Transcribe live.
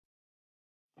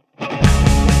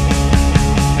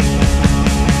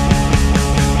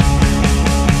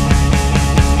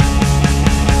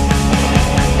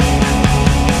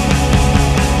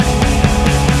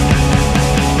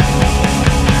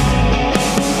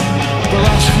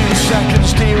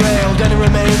seconds derailed any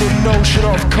remaining notion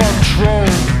of control,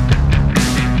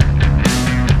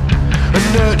 and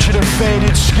nurtured a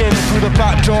faded skin through the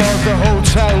back door of the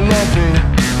hotel lobby.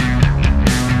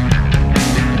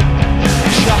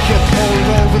 Jacket pulled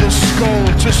over the skull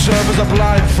to serve as a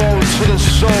blindfold to the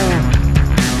soul.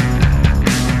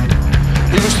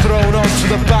 He was thrown onto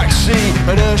the back seat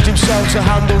and urged himself to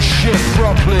handle shit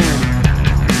properly.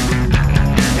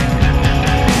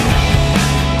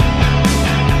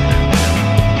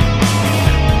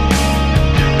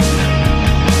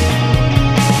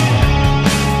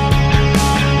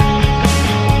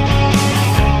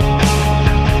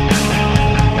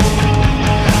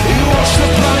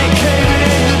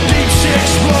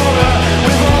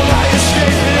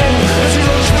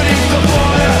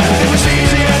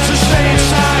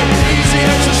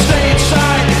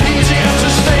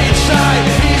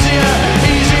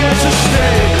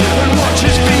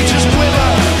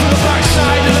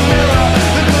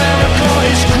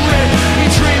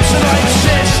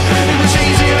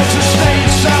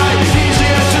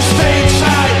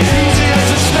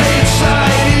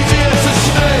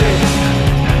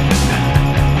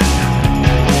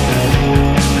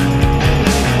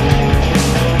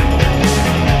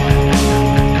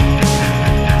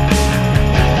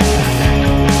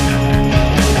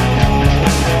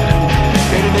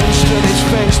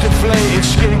 Deflated,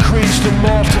 skin creased and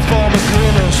morphed to form a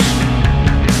grimace.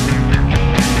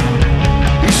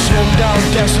 He swung down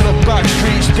desolate back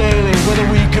streets daily with a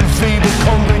weak and feeble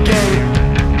congregation.